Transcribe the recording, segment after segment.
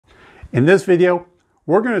In this video,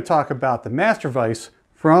 we're going to talk about the Master Vise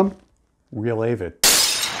from Real Avid.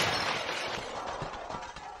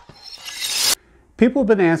 People have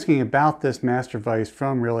been asking about this Master Vise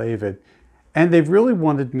from Real Avid, and they've really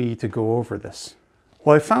wanted me to go over this.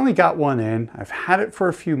 Well, I finally got one in. I've had it for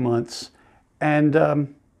a few months,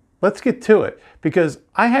 and let's get to it, because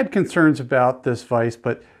I had concerns about this vise,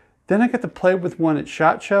 but then I got to play with one at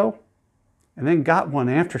SHOT Show, and then got one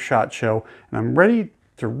after SHOT Show, and I'm ready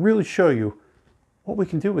to really show you what we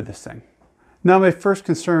can do with this thing. Now, my first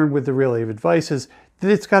concern with the Real Avid Vise is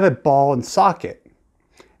that it's got a ball and socket.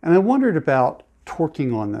 And I wondered about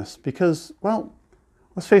torquing on this because, well,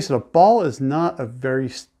 let's face it, a ball is not a very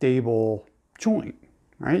stable joint,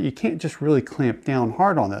 right? You can't just really clamp down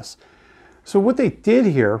hard on this. So what they did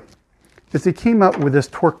here is they came up with this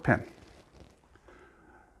torque pin.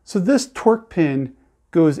 So this torque pin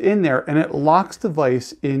goes in there and it locks the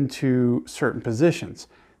vise into certain positions.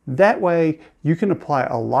 That way you can apply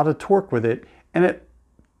a lot of torque with it, and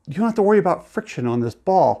you don't have to worry about friction on this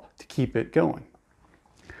ball to keep it going.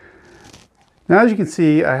 Now, as you can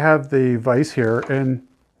see, I have the vise here and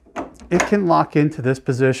it can lock into this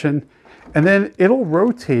position, and then it'll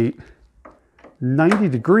rotate 90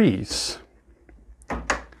 degrees.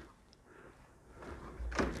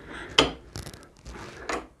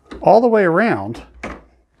 All the way around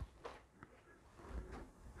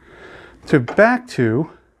to back to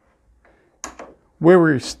where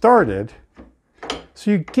we started.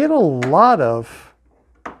 So you get a lot of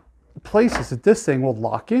places that this thing will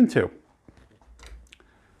lock into.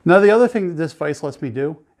 Now, the other thing that this vise lets me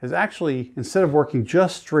do is actually, instead of working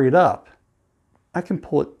just straight up, I can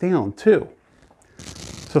pull it down too.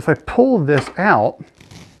 So if I pull this out,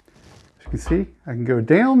 as you can see, I can go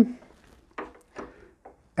down,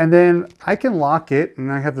 and then I can lock it,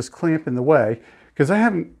 and I have this clamp in the way because I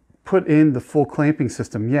haven't put in the full clamping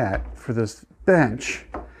system yet for this bench.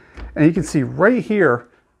 And you can see right here,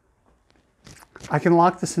 I can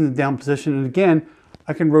lock this in the down position, and again,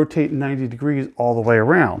 I can rotate 90 degrees all the way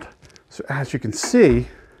around. So as you can see,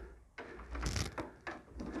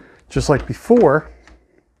 just like before,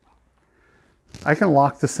 I can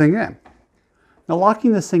lock this thing in. Now,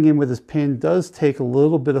 locking this thing in with this pin does take a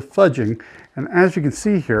little bit of fudging, and as you can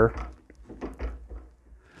see here,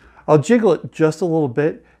 I'll jiggle it just a little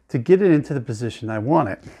bit to get it into the position I want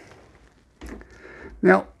it.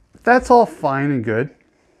 Now, that's all fine and good,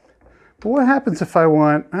 but what happens if I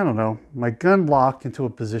want, I don't know, my gun locked into a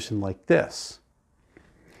position like this?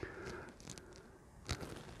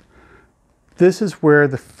 This is where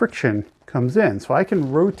the friction comes in. So I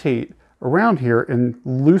can rotate around here and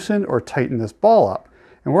loosen or tighten this ball up.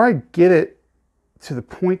 And where I get it to the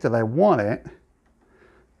point that I want it,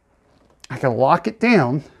 I can lock it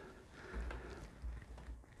down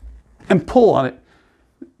and pull on it.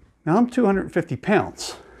 Now, I'm 250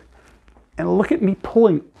 pounds, and look at me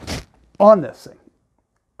pulling on this thing.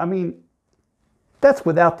 I mean, that's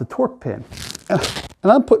without the torque pin, and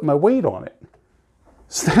I'm putting my weight on it.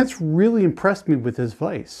 So that's really impressed me with this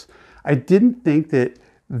vise. I didn't think that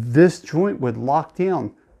this joint would lock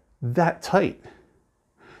down that tight.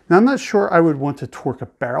 Now, I'm not sure I would want to torque a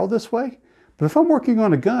barrel this way, but if I'm working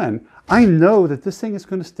on a gun, I know that this thing is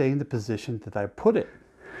going to stay in the position that I put it.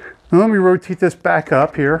 Now, let me rotate this back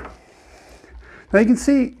up here. Now you can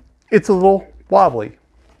see it's a little wobbly,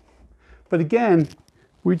 but again,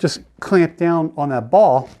 we just clamp down on that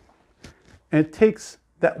ball and it takes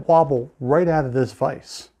that wobble right out of this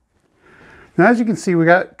vise. Now, as you can see, we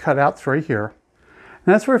got cutouts right here.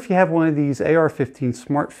 And that's where, if you have one of these AR-15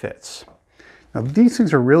 Smart Fits. Now, these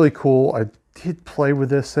things are really cool. I did play with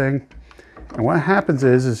this thing. And what happens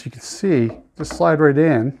is, as you can see, just slide right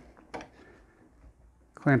in,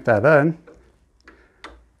 clamp that in,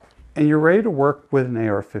 and you're ready to work with an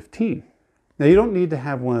AR-15. Now, you don't need to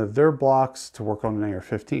have one of their blocks to work on an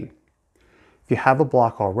AR-15. If you have a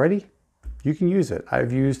block already, you can use it.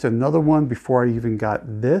 I've used another one before I even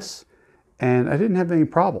got this, and I didn't have any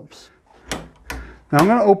problems. Now, I'm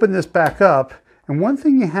going to open this back up, and one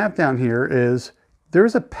thing you have down here is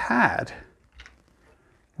there's a pad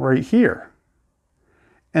right here.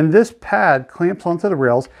 And this pad clamps onto the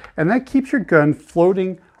rails, and that keeps your gun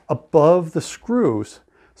floating above the screws,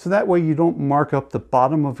 so that way you don't mark up the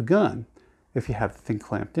bottom of the gun if you have the thing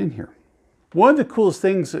clamped in here. One of the coolest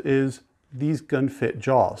things is these gun fit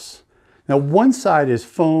jaws. Now, one side is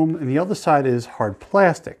foam and the other side is hard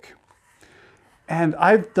plastic. And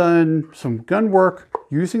I've done some gun work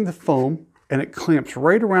using the foam, and it clamps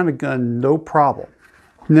right around a gun, no problem.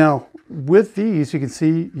 Now, with these, you can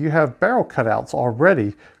see you have barrel cutouts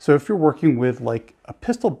already. So if you're working with like a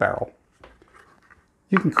pistol barrel,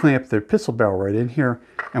 you can clamp the pistol barrel right in here.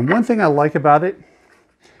 And one thing I like about it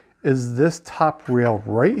is this top rail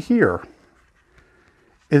right here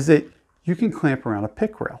is that you can clamp around a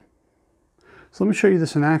pick rail. So let me show you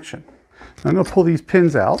this in action. I'm going to pull these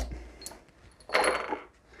pins out.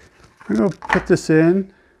 I'm going to put this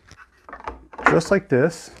in just like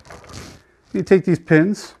this. You take these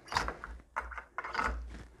pins.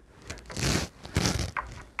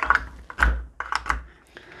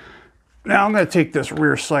 Now I'm going to take this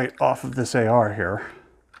rear sight off of this AR here.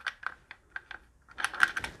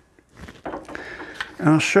 And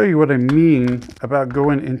I'll show you what I mean about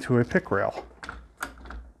going into a pick rail.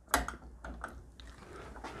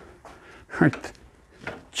 Right,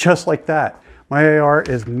 just like that. My AR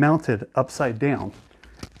is mounted upside down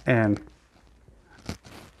and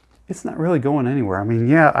it's not really going anywhere. I mean,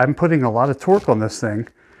 yeah, I'm putting a lot of torque on this thing,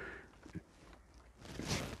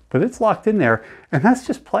 but it's locked in there, and that's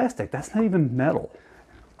just plastic. That's not even metal.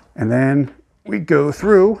 And then we go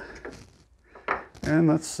through, and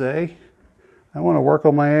let's say I want to work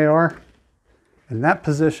on my AR in that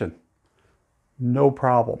position. No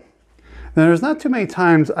problem. Now, there's not too many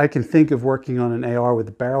times I can think of working on an AR with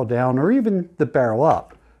the barrel down or even the barrel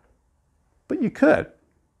up, but you could.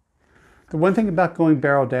 The one thing about going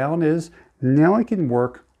barrel down is now I can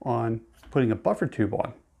work on putting a buffer tube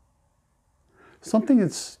on. Something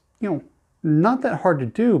that's, not that hard to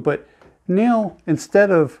do, but now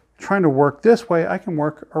instead of trying to work this way, I can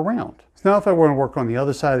work around. So now if I want to work on the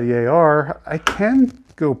other side of the AR, I can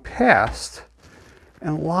go past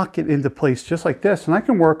and lock it into place just like this, and I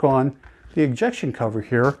can work on the ejection cover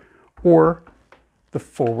here or the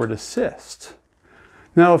forward assist.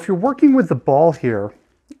 Now, if you're working with the ball here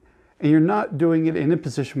and you're not doing it in a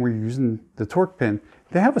position where you're using the torque pin,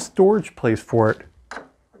 they have a storage place for it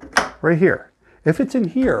right here. If it's in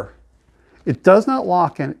here, it does not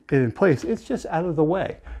lock it in place. It's just out of the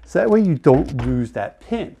way. So that way you don't lose that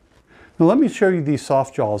pin. Now let me show you these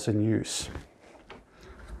soft jaws in use.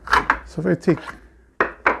 So if I take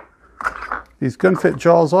these gun fit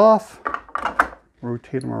jaws off,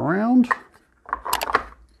 rotate them around,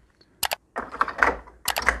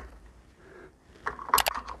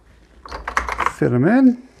 fit them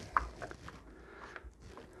in,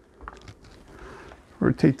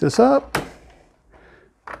 rotate this up,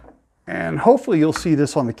 and hopefully you'll see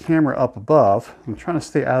this on the camera up above. I'm trying to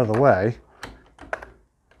stay out of the way.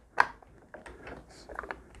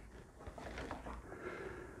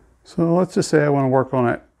 So let's just say I want to work on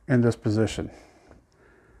it in this position.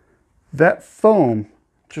 That foam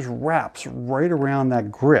just wraps right around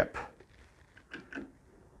that grip.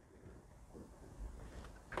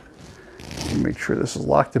 Make sure this is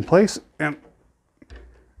locked in place, and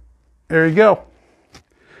there you go.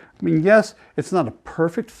 I mean, yes, it's not a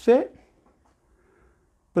perfect fit,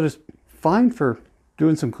 but it's fine for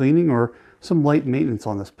doing some cleaning or some light maintenance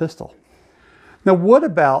on this pistol. Now, what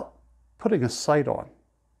about putting a sight on?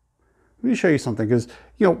 Let me show you something, because,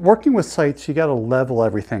 working with sights, you got to level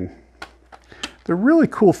everything. The really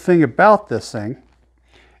cool thing about this thing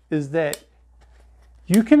is that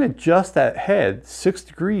you can adjust that head 6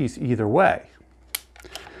 degrees either way.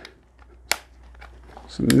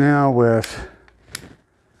 So now with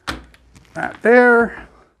that there,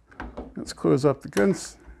 let's close up the gun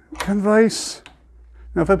vise.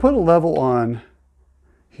 Now if I put a level on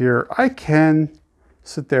here, I can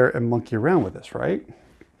sit there and monkey around with this, right?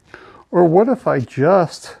 Or what if I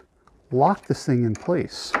just lock this thing in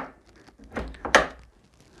place?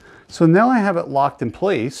 So now I have it locked in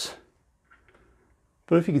place,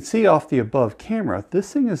 but if you can see off the above camera,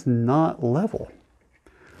 this thing is not level.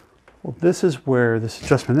 Well, this is where this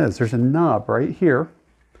adjustment is. There's a knob right here.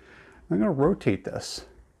 I'm going to rotate this.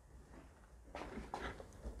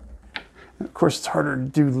 And of course, it's harder to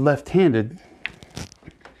do left-handed.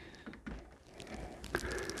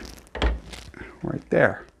 Right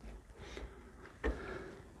there.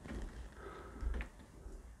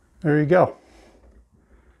 There you go.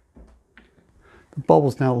 The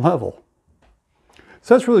bubble's now level.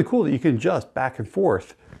 So that's really cool that you can adjust back and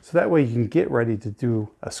forth. So that way you can get ready to do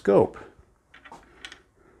a scope.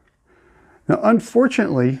 Now,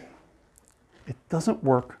 unfortunately, it doesn't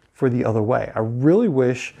work for the other way. I really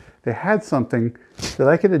wish they had something that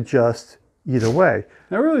I could adjust either way.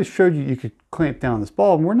 And I really showed you could clamp down this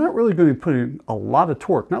ball, and we're not really going to be putting a lot of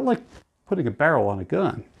torque, not like putting a barrel on a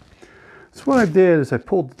gun. So what I did is I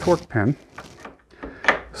pulled the torque pin,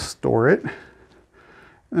 store it,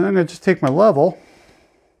 and I'm going to just take my level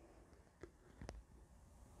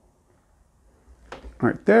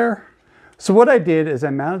right there. So what I did is I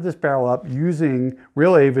mounted this barrel up using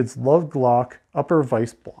Real Avid's Love Glock upper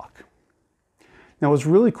vise block. Now what's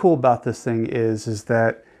really cool about this thing is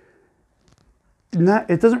that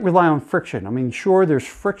it doesn't rely on friction. I mean, sure, there's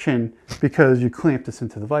friction because you clamp this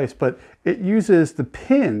into the vise, but it uses the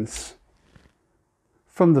pins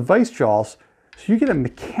from the vise jaws, so you get a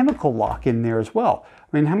mechanical lock in there as well.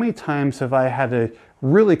 I mean, how many times have I had to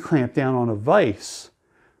really clamp down on a vise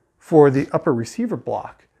for the upper receiver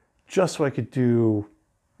block just so I could do,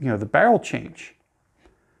 you know, the barrel change?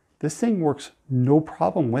 This thing works no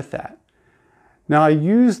problem with that. Now I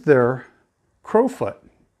use their crowfoot.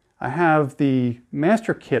 I have the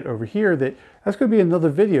master kit over here that's going to be another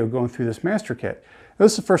video going through this master kit.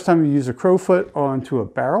 This is the first time I use a crowfoot onto a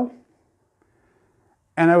barrel.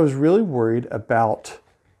 And I was really worried about,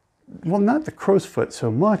 well, not the crow's foot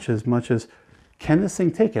so much as can this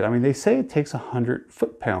thing take it? I mean, they say it takes 100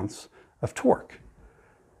 foot-pounds of torque,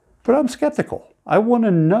 but I'm skeptical. I want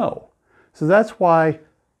to know. So that's why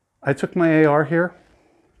I took my AR here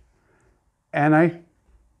and I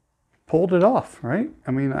pulled it off, right?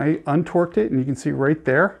 I mean, I untorqued it and you can see right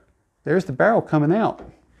there, there's the barrel coming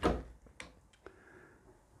out.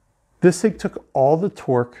 This thing took all the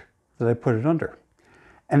torque that I put it under.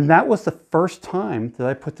 And that was the first time that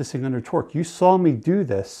I put this thing under torque. You saw me do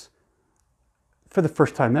this for the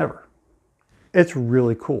first time ever. It's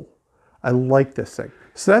really cool. I like this thing.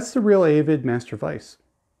 So that's the Real Avid Master Vise.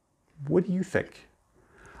 What do you think?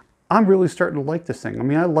 I'm really starting to like this thing. I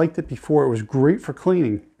mean, I liked it before. It was great for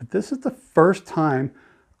cleaning, but this is the first time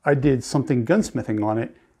I did something gunsmithing on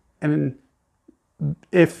it. And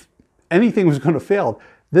if anything was going to fail,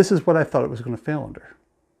 this is what I thought it was going to fail under.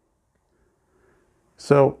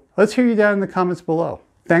 So let's hear you down in the comments below.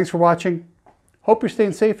 Thanks for watching. Hope you're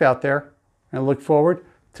staying safe out there, and I look forward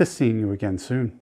to seeing you again soon.